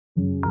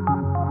This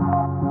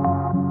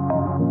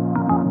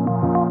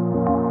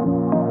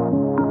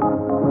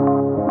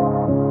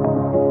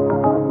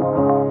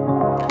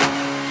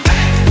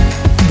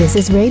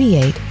is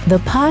Radiate, the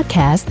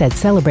podcast that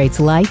celebrates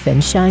life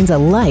and shines a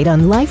light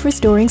on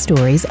life-restoring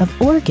stories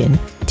of organ,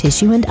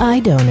 tissue, and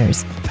eye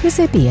donors,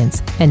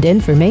 recipients, and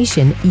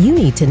information you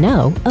need to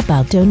know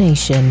about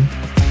donation.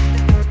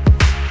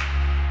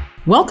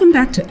 Welcome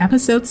back to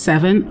episode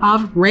 7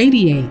 of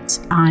Radiate.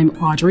 I'm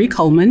Audrey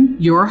Coleman,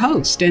 your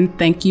host, and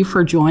thank you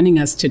for joining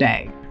us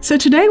today. So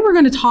today we're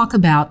going to talk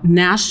about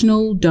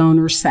National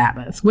Donor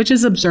Sabbath, which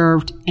is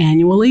observed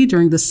annually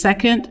during the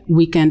second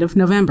weekend of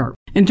November.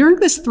 And during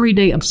this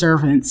 3-day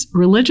observance,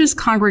 religious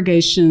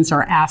congregations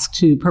are asked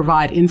to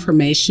provide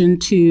information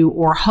to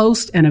or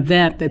host an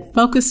event that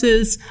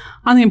focuses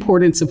on the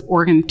importance of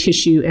organ,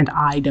 tissue, and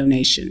eye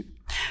donation.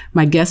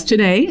 My guest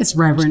today is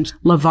Reverend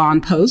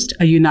LaVon Post,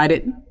 a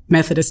United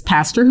Methodist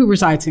pastor who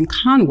resides in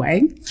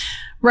Conway.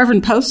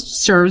 Reverend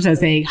Post serves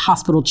as a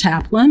hospital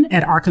chaplain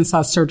at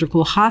Arkansas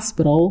Surgical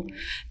Hospital,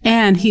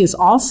 and he is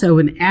also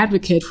an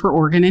advocate for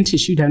organ and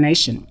tissue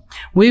donation.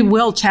 We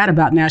will chat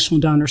about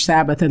National Donor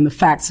Sabbath and the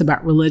facts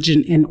about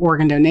religion and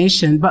organ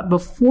donation, but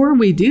before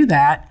we do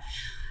that,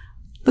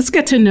 let's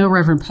get to know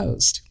Reverend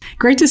Post.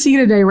 Great to see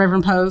you today,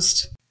 Reverend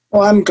Post.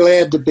 Well, I'm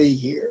glad to be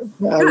here.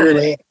 I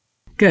really am.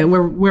 Good.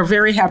 We're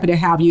very happy to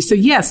have you. So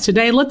yes,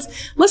 today let's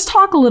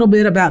talk a little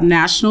bit about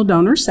National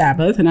Donor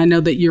Sabbath, and I know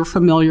that you're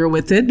familiar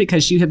with it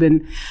because you have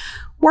been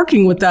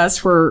working with us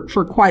for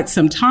quite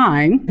some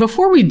time.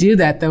 Before we do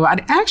that, though,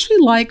 I'd actually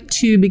like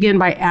to begin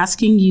by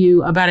asking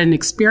you about an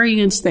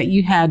experience that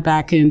you had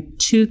back in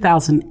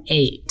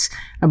 2008.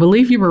 I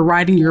believe you were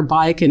riding your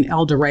bike in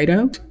El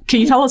Dorado. Can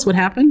you tell us what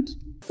happened?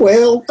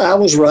 Well, I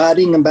was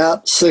riding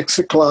about 6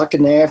 o'clock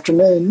in the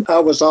afternoon. I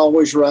was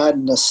always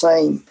riding the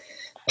same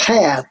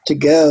path to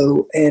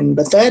go,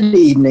 but that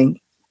evening,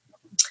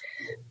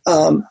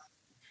 I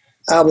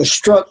was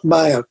struck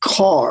by a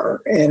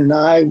car, and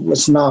I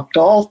was knocked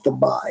off the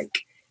bike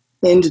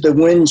into the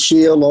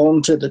windshield,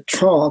 onto the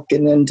trunk,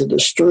 and into the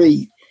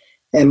street.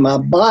 And my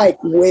bike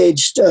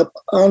wedged up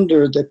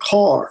under the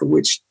car,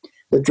 which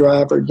the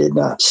driver did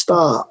not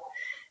stop.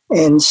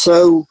 And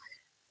so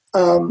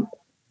a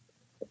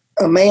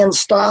man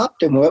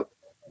stopped and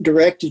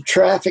directed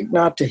traffic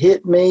not to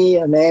hit me.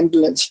 An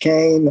ambulance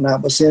came, and I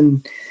was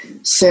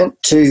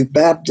sent to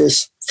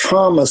Baptist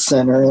Trauma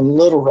Center in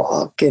Little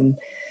Rock. And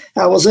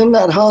I was in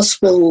that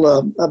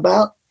hospital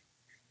about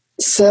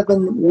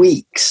 7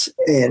 weeks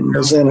and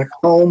was in a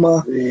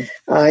coma,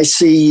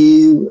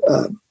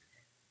 ICU,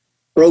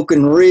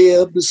 broken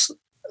ribs.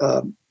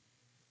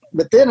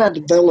 But then I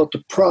developed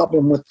a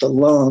problem with the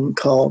lung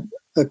called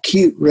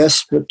acute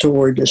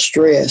respiratory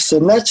distress.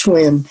 And that's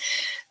when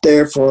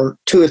there for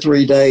 2 or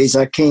 3 days,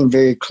 I came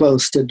very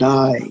close to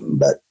dying.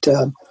 But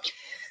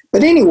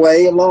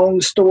anyway, a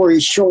long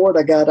story short,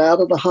 I got out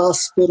of the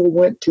hospital,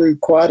 went through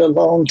quite a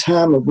long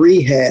time of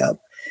rehab,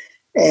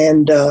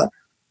 and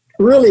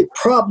really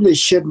probably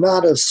should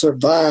not have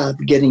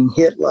survived getting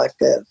hit like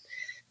that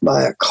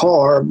by a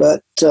car.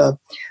 But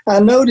I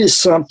noticed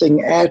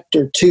something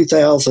after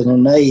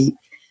 2008,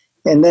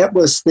 and that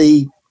was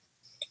the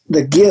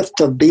gift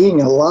of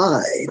being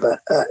alive.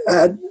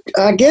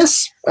 I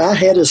guess I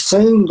had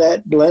assumed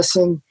that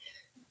blessing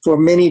for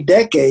many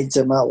decades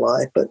of my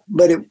life, but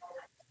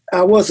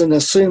I wasn't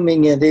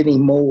assuming it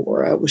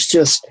anymore. I was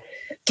just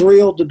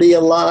thrilled to be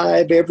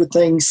alive.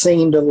 Everything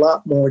seemed a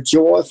lot more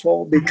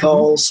joyful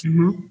because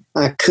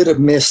I could have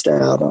missed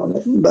out on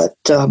it. But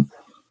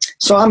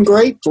so I'm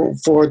grateful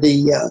for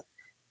the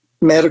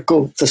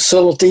medical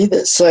facility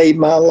that saved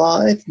my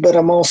life, but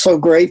I'm also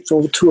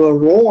grateful to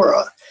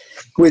Aurora,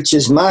 which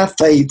is my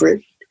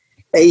favorite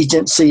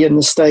agency in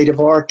the state of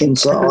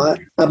Arkansas.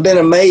 I've been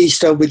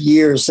amazed over the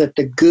years at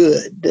the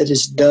good that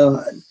is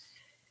done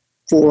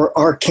for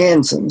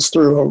Arkansans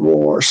through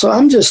Aurora. So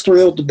I'm just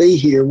thrilled to be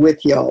here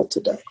with y'all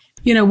today.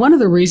 You know, one of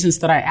the reasons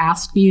that I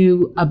asked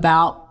you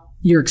about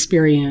your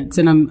experience,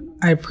 and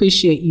I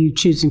appreciate you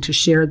choosing to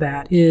share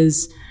that,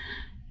 is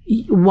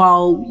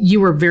while you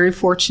were very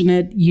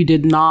fortunate, you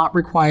did not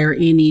require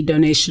any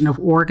donation of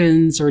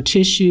organs or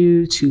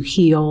tissue to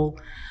heal.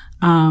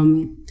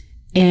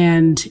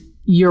 And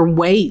your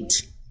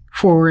wait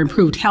for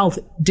improved health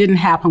didn't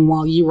happen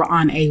while you were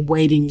on a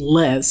waiting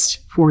list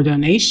for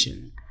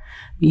donation.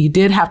 You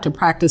did have to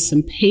practice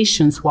some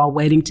patience while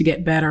waiting to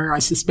get better, I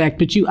suspect,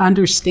 but you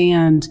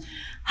understand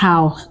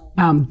how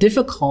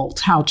difficult,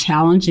 how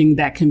challenging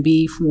that can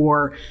be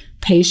for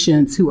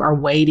patients who are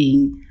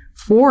waiting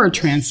for a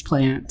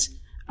transplant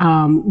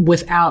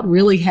without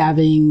really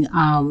having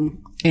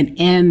an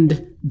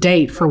end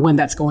date for when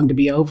that's going to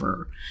be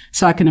over.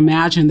 So I can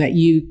imagine that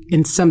you,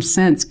 in some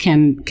sense,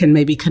 can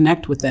maybe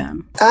connect with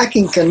them. I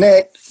can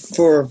connect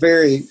for a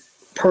very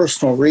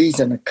personal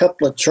reason. A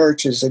couple of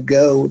churches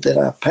ago that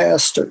I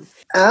pastored,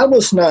 I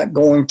was not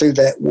going through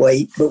that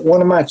wait, but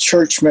one of my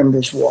church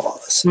members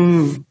was.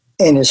 And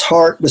his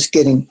heart was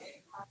getting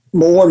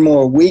more and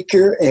more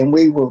weaker, and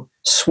we were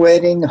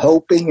sweating,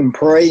 hoping and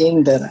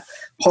praying that a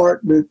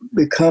heart would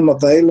become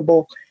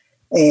available.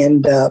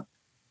 And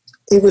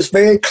it was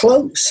very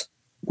close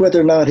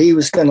whether or not he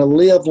was going to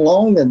live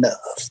long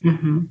enough.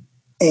 Mm-hmm.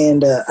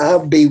 And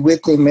I'll be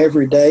with him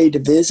every day to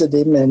visit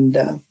him.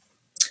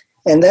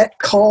 And that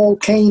call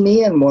came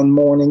in one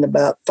morning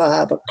about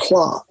 5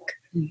 o'clock.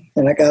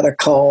 And I got a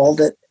call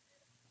that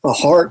a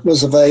heart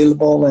was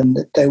available and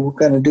that they were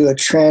going to do a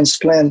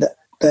transplant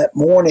that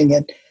morning.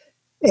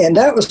 And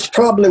that was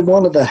probably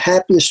one of the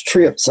happiest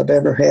trips I've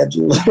ever had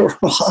in Little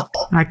Rock.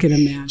 I can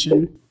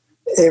imagine.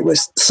 It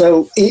was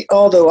so,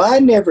 although I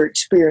never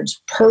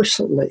experienced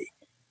personally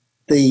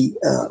the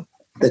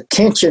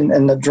tension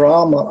and the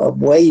drama of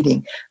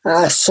waiting,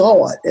 I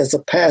saw it as a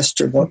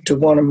pastor to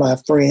one of my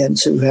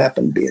friends who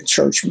happened to be a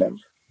church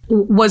member.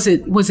 Was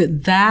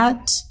it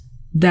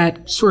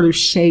that sort of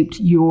shaped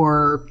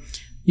your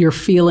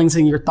feelings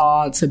and your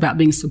thoughts about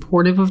being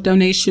supportive of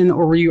donation,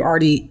 or were you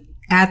already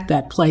at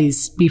that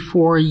place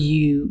before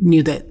you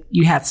knew that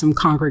you had some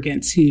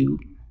congregants who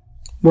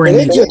were in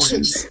it?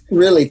 Just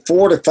really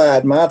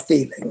fortified my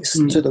feelings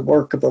to the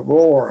work of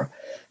Aurora.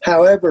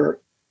 However,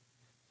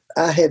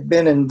 I had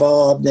been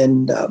involved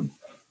in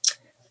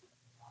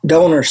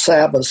donor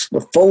Sabbaths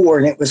before,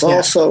 and it was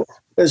also,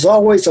 there's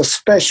always a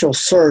special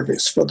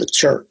service for the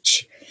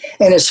church.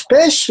 And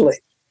especially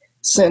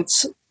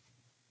since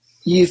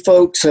you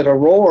folks at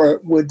Aurora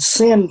would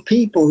send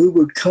people who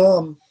would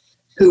come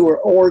who were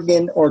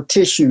organ or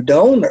tissue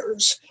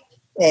donors,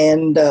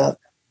 and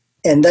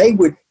they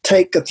would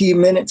take a few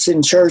minutes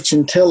in church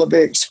and tell of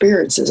their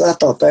experiences. I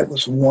thought that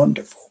was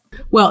wonderful.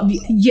 Well,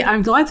 yeah,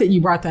 I'm glad that you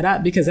brought that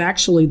up, because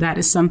actually that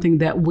is something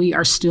that we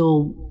are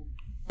still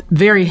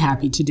very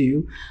happy to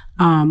do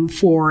and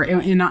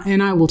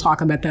I will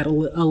talk about that a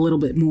little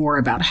bit more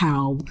about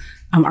how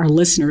our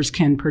listeners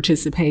can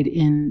participate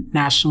in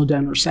National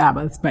Donor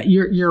Sabbath. But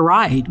you're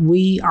right.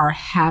 We are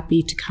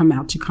happy to come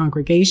out to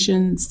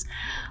congregations,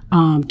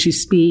 to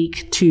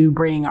speak, to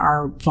bring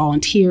our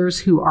volunteers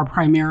who are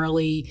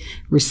primarily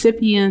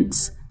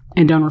recipients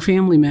and donor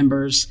family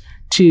members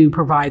to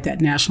provide that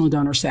National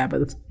Donor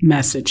Sabbath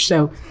message.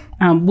 So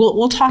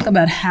we'll talk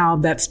about how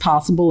that's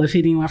possible if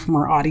anyone from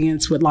our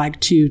audience would like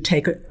to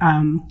take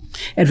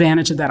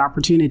advantage of that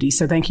opportunity.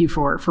 So thank you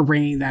for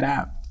bringing that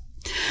up.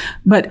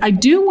 But I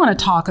do want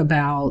to talk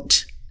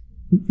about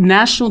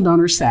National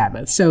Donor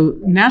Sabbath. So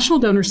National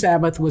Donor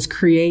Sabbath was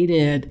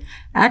created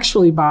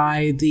actually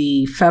by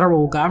the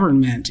federal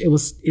government. It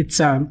was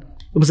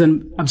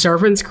an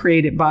observance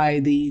created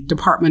by the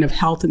Department of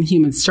Health and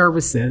Human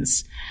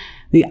Services.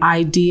 The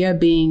idea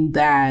being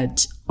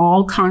that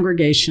all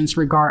congregations,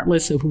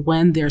 regardless of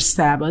when their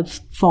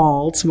Sabbath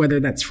falls, whether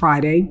that's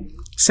Friday,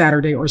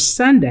 Saturday, or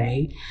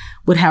Sunday,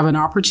 would have an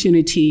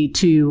opportunity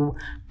to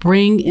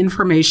bring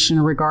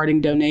information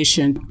regarding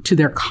donation to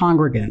their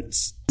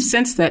congregants.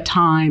 Since that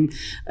time,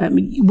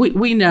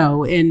 we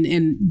know,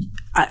 in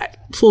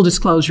full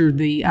disclosure,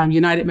 the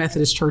United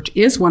Methodist Church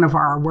is one of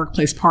our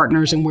workplace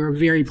partners, and we're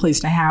very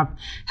pleased to have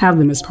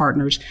them as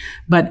partners.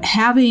 But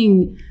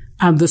having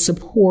the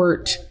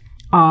support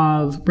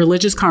of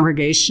religious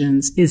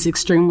congregations is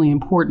extremely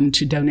important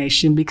to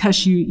donation,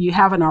 because you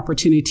have an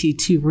opportunity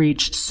to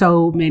reach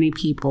so many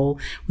people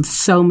with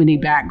so many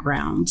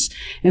backgrounds.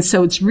 And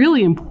so it's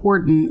really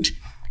important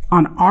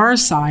on our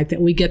side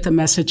that we get the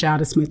message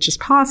out as much as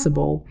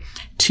possible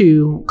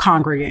to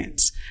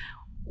congregants.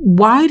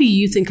 Why do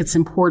you think it's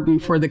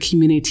important for the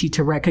community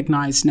to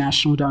recognize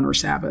National Donor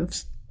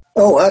Sabbaths?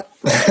 Oh,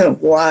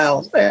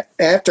 wow.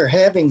 After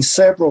having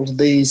several of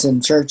these in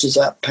churches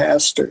I've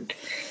pastored,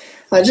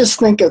 I just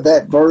think of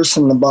that verse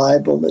in the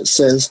Bible that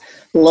says,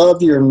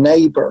 love your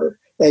neighbor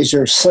as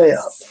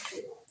yourself.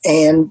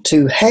 And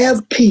to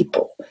have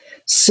people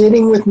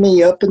sitting with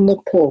me up in the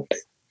pulpit,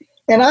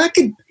 and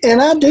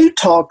I do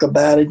talk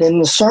about it in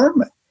the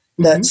sermon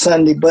that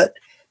Sunday, but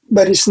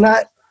it's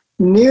not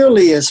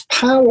nearly as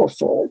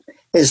powerful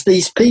as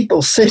these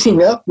people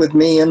sitting up with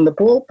me in the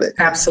pulpit.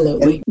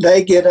 Absolutely. And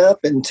they get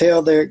up and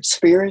tell their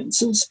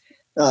experiences.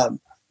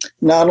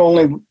 Not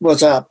only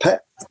was I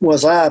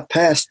a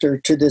pastor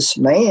to this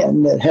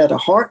man that had a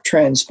heart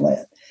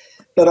transplant,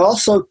 but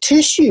also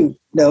tissue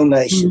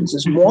donations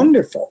is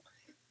wonderful.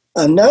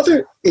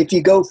 Another, if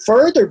you go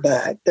further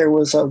back, there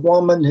was a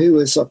woman who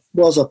was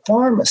a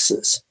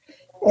pharmacist,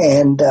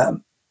 and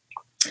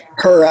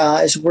her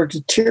eyes were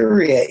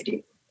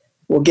deteriorating.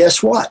 Well,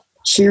 guess what?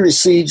 She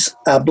receives,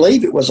 I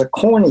believe it was a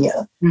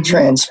cornea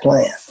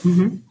transplant.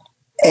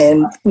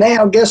 And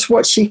now guess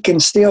what she can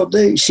still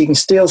do? She can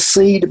still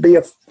see to be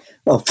a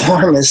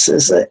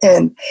pharmacist.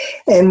 And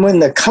when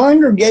the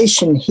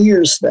congregation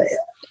hears that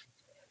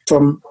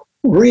from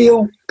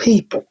real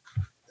people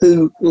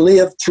who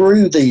lived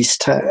through these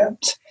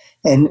times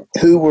and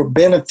who were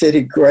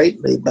benefited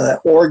greatly by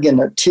organ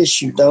or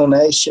tissue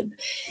donation,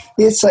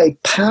 it's a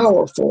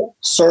powerful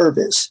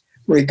service,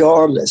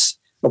 regardless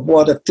of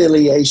what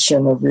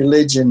affiliation of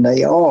religion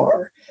they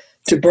are,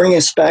 to bring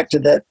us back to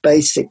that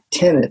basic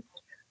tenet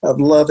of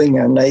loving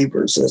our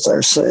neighbors as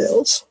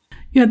ourselves.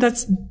 Yeah,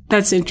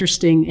 that's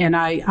interesting, and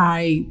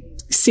I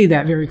see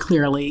that very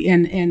clearly.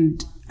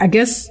 And I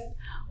guess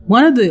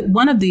one of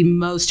the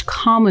most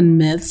common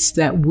myths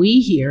that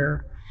we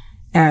hear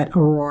at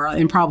Aurora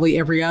and probably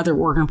every other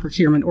organ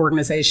procurement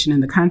organization in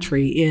the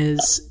country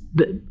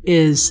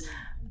is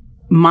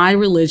my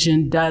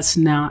religion does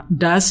not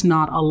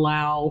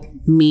allow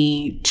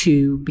me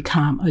to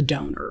become a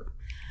donor.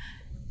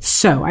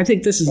 So I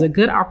think this is a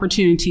good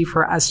opportunity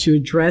for us to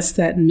address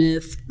that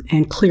myth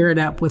and clear it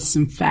up with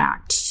some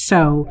facts.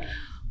 So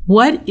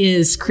what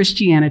is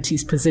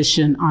Christianity's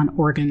position on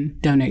organ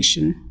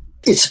donation?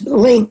 It's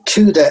linked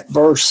to that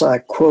verse I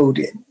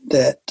quoted,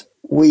 that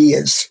we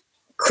as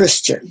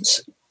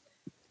Christians,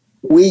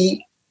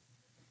 we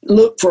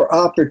look for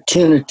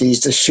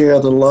opportunities to share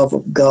the love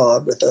of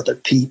God with other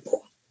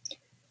people.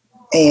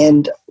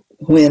 And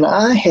when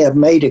I have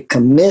made a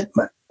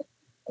commitment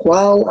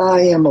while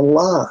I am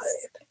alive,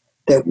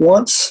 that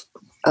once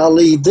I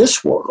leave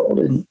this world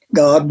and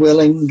God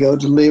willing go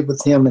to live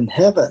with him in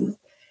heaven,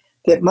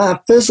 that my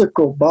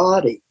physical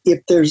body,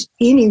 if there's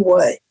any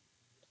way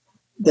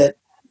that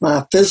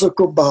my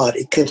physical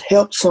body could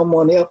help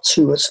someone else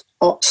who is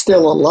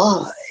still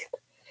alive,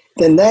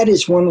 then that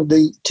is one of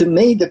the, to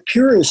me, the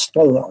purest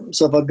forms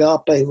of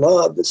agape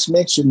love that's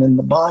mentioned in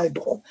the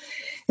Bible.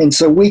 And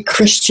so we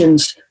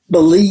Christians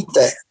believe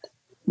that.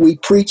 We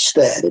preach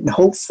that, and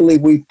hopefully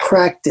we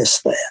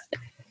practice that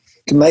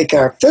to make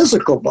our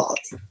physical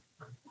body,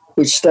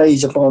 which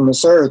stays upon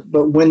this earth.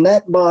 But when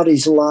that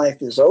body's life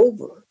is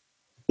over,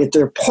 if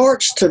there are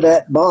parts to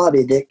that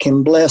body that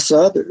can bless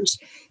others,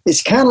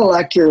 it's kind of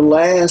like your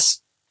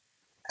last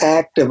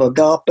act of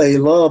agape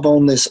love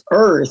on this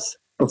earth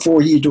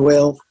before you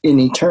dwell in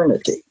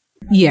eternity.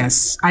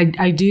 Yes, I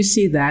do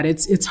see that.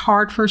 It's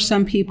hard for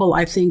some people,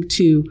 I think,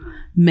 to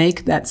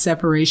make that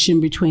separation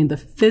between the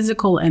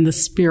physical and the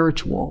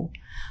spiritual.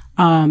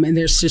 And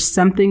there's just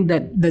something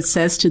that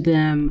says to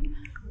them,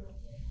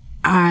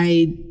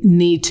 I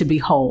need to be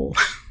whole.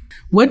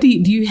 What do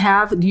you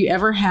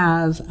ever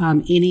have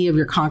any of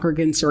your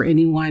congregants or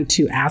anyone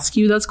to ask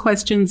you those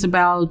questions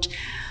about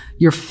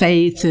your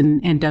faith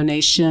and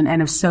donation?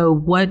 And if so,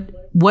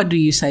 what do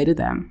you say to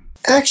them?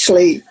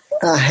 Actually,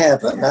 I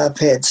haven't. I've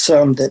had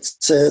some that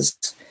says,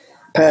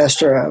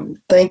 Pastor, I'm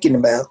thinking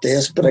about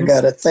this, but I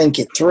got to think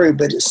it through.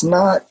 But it's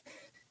not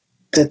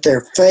that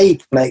their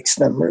faith makes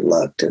them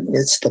reluctant.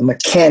 It's the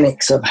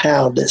mechanics of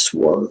how this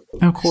works.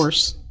 Of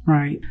course.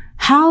 Right.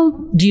 How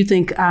do you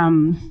think,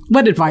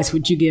 what advice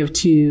would you give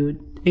to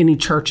any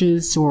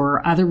churches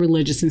or other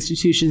religious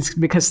institutions?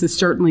 Because this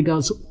certainly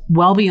goes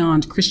well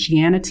beyond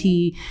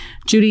Christianity,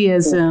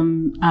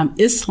 Judaism,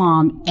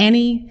 Islam,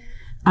 any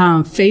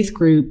faith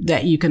group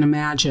that you can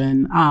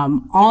imagine.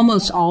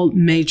 Almost all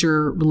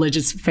major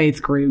religious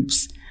faith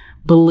groups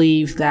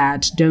believe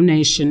that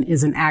donation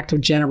is an act of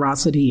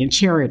generosity and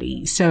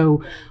charity.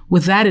 So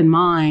with that in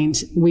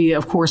mind, we,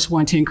 of course,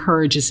 want to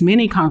encourage as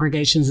many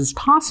congregations as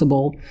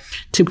possible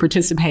to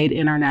participate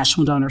in our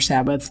National Donor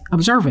Sabbath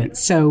observance.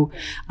 So,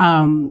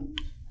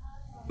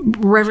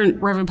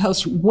 Reverend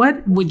Post,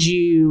 what would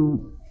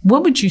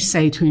you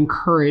say to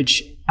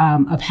encourage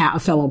a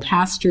fellow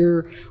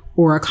pastor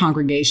or a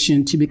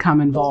congregation to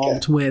become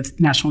involved with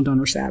National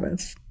Donor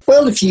Sabbath?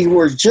 Well, if you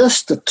were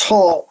just to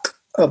talk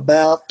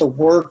about the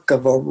work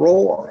of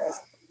Aurora,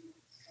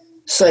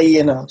 say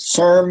in a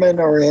sermon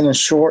or in a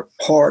short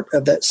part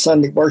of that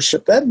Sunday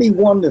worship, that'd be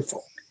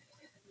wonderful.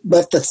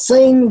 But the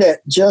thing that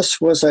just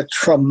was a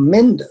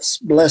tremendous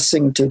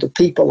blessing to the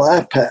people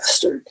I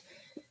pastored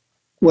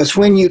was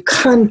when you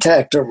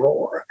contact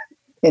Aurora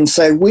and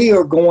say, we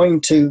are going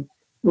to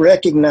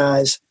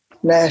recognize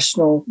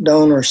National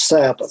Donor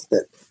Sabbath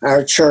at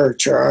our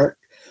church or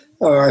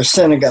our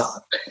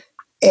synagogue.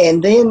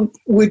 And then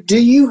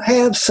do you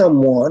have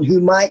someone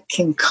who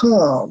can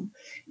come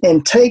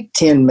and take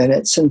 10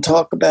 minutes and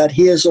talk about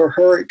his or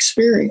her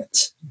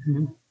experience?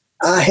 Mm-hmm.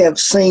 I have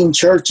seen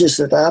churches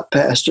that I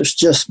pastors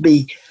just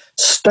be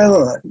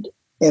stunned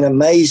in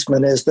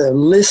amazement as they're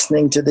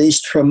listening to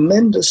these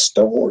tremendous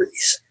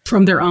stories.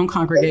 From their own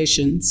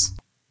congregations.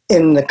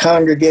 In the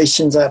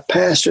congregations I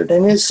pastored.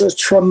 And it's a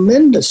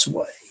tremendous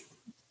way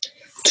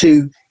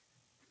to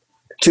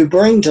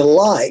bring to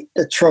light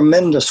the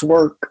tremendous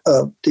work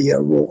of the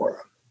Aurora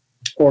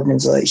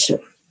organization.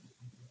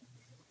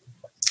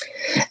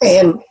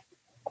 And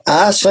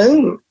I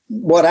assume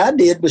what I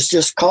did was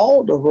just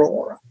called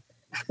Aurora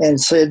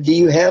and said, do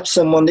you have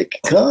someone that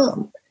can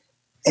come?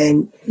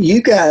 And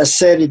you guys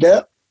set it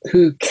up.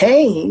 Who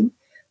came?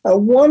 A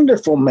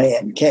wonderful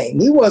man came.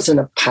 He wasn't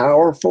a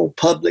powerful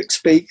public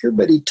speaker,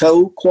 but he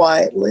told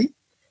quietly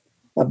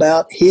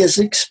about his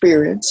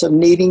experience of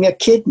needing a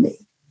kidney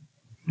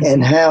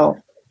and how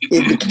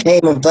it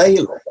became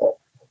available.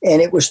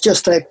 And it was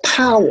just a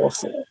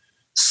powerful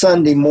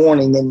Sunday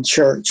morning in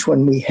church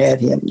when we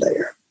had him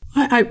there.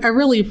 I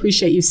really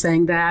appreciate you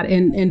saying that.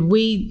 And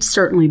we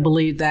certainly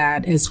believe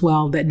that as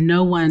well, that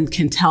no one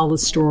can tell the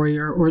story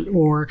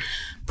or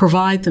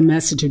provide the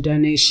message of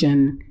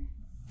donation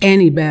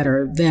any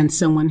better than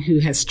someone who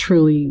has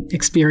truly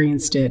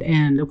experienced it.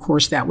 And of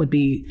course, that would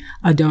be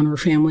a donor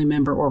family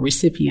member or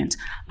recipient.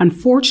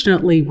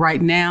 Unfortunately,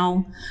 right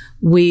now,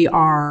 we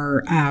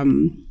are,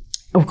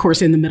 of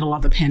course, in the middle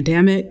of the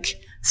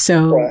pandemic.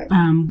 So Right.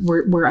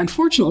 we're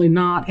unfortunately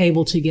not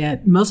able to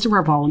get most of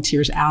our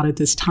volunteers out at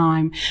this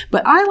time.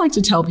 But I like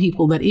to tell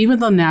people that even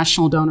though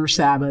National Donor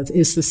Sabbath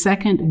is the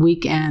second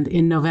weekend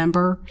in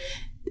November,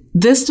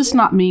 this does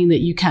not mean that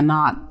you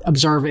cannot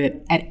observe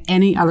it at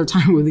any other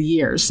time of the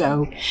year.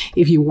 So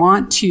if you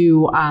want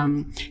to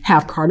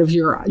have part of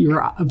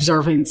your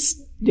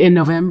observance in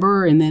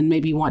November and then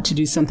maybe want to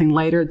do something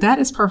later, that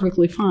is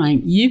perfectly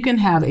fine. You can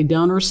have a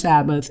Donor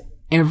Sabbath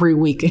every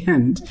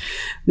weekend.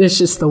 There's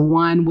just the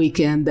one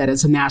weekend that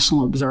is a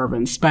national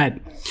observance. But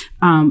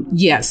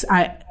yes,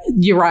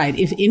 you're right.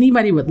 If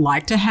anybody would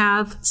like to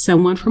have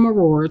someone from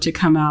Aurora to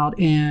come out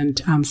and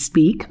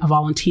speak, a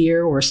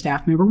volunteer or a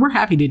staff member, we're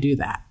happy to do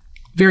that.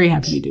 Very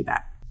happy to do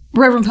that.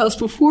 Reverend Post,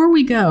 before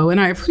we go, and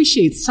I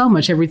appreciate so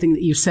much everything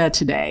that you said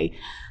today,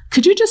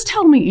 could you just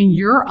tell me in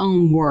your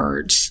own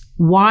words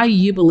why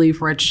you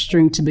believe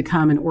registering to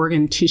become an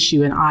organ,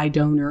 tissue, and eye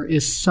donor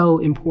is so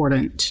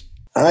important?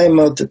 I am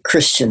of the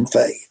Christian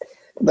faith,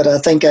 but I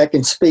think I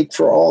can speak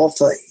for all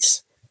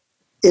faiths.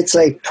 It's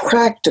a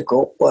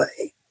practical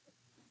way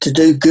to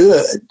do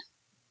good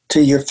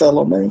to your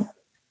fellow man.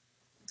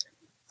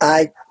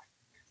 I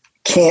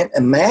can't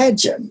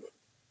imagine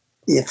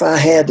if I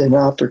had an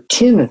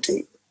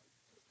opportunity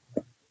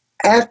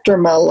after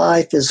my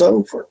life is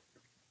over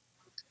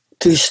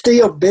to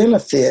still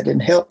benefit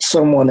and help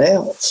someone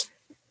else.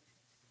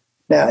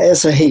 Now,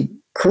 as a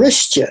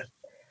Christian,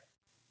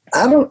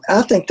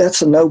 I think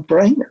that's a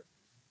no-brainer.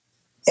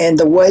 And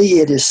the way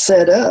it is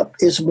set up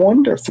is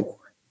wonderful.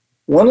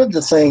 One of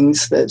the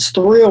things that's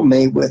thrilled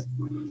me with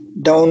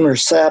Donor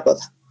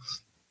Sabbath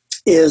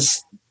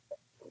is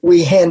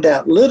we hand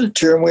out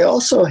literature and we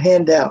also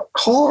hand out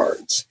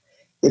cards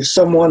if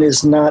someone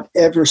is not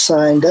ever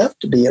signed up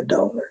to be a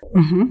donor.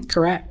 Mm-hmm,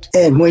 correct.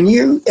 And when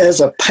you,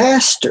 as a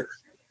pastor,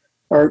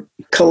 are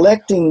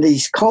collecting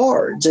these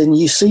cards and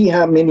you see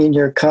how many in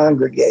your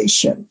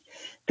congregation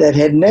that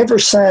had never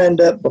signed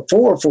up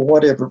before for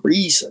whatever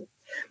reason,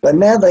 but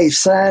now they've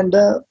signed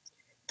up,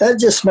 that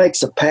just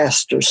makes a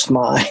pastor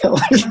smile.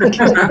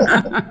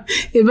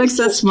 It makes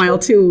us smile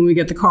too when we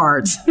get the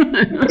cards.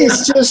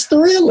 It's just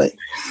thrilling.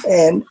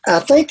 And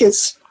I think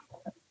it's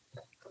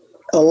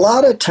a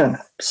lot of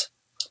times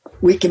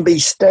we can be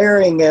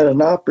staring at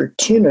an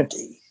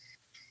opportunity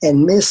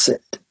and miss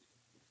it.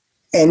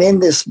 And in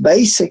this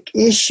basic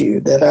issue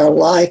that our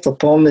life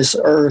upon this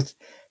earth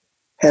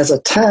has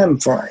a time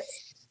frame,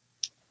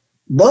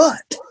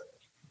 but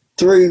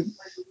through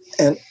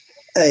an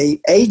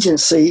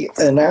agency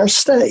in our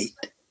state,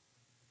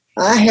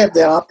 I have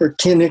the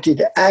opportunity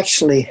to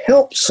actually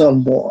help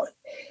someone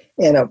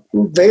in a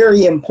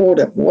very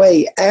important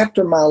way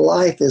after my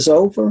life is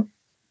over.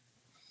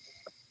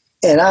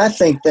 And I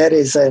think that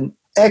is an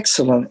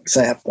excellent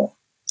example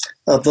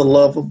of the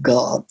love of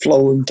God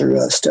flowing through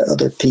us to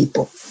other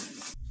people.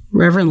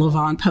 Reverend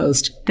LaVon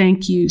Post,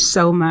 thank you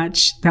so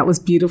much. That was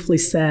beautifully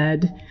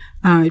said.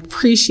 I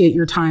appreciate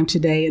your time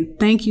today, and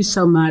thank you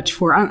so much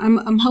for.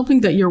 I'm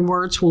hoping that your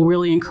words will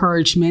really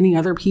encourage many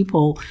other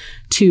people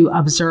to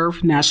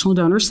observe National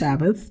Donor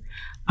Sabbath.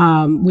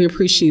 We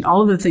appreciate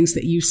all of the things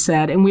that you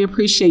said, and we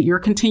appreciate your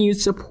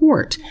continued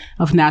support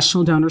of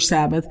National Donor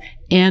Sabbath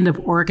and of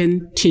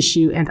organ,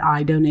 tissue, and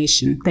eye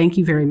donation. Thank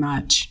you very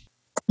much.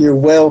 You're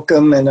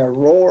welcome, and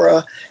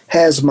Aurora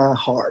has my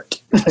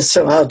heart,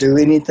 so I'll do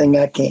anything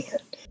I can.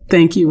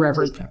 Thank you,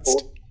 Reverend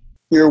Post.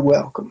 You're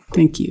welcome.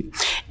 Thank you.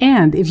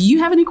 And if you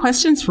have any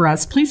questions for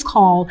us, please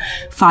call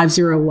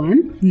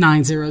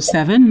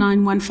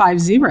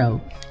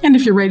 501-907-9150. And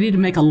if you're ready to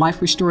make a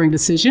life-restoring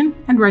decision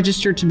and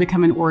register to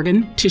become an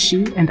organ,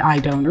 tissue, and eye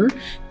donor,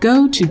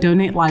 go to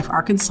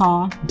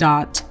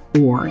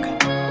donatelifearkansas.org.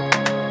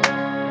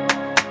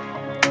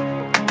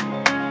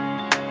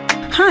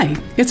 Hi,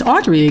 it's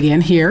Audrey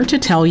again here to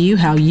tell you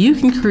how you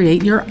can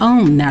create your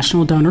own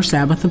National Donor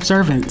Sabbath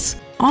observance.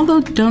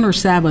 Although Donor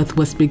Sabbath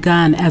was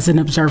begun as an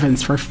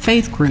observance for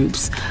faith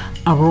groups,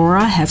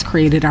 Aurora has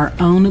created our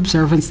own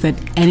observance that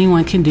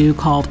anyone can do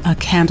called a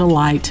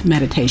candlelight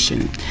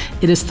meditation.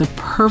 It is the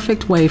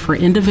perfect way for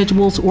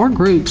individuals or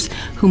groups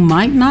who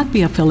might not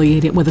be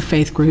affiliated with a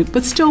faith group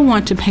but still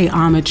want to pay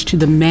homage to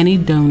the many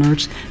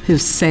donors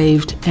who've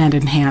saved and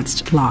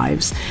enhanced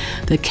lives.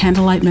 The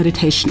candlelight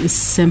meditation is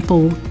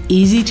simple,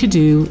 easy to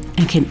do,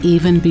 and can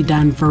even be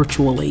done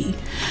virtually.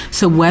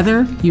 So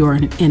whether you're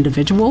an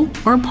individual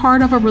or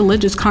part of a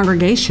religious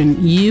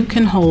congregation, you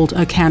can hold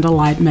a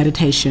candlelight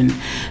meditation.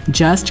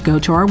 Just go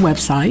to our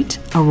website,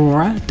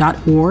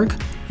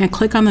 aurora.org, and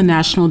click on the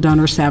National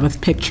Donor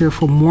Sabbath picture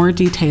for more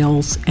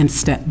details and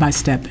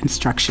step-by-step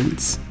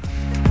instructions.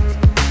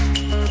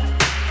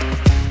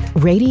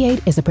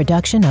 Radiate is a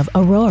production of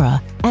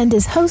Aurora and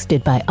is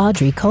hosted by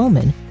Audrey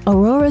Coleman,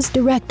 Aurora's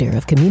Director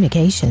of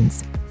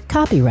Communications.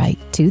 Copyright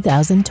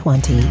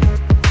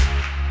 2020.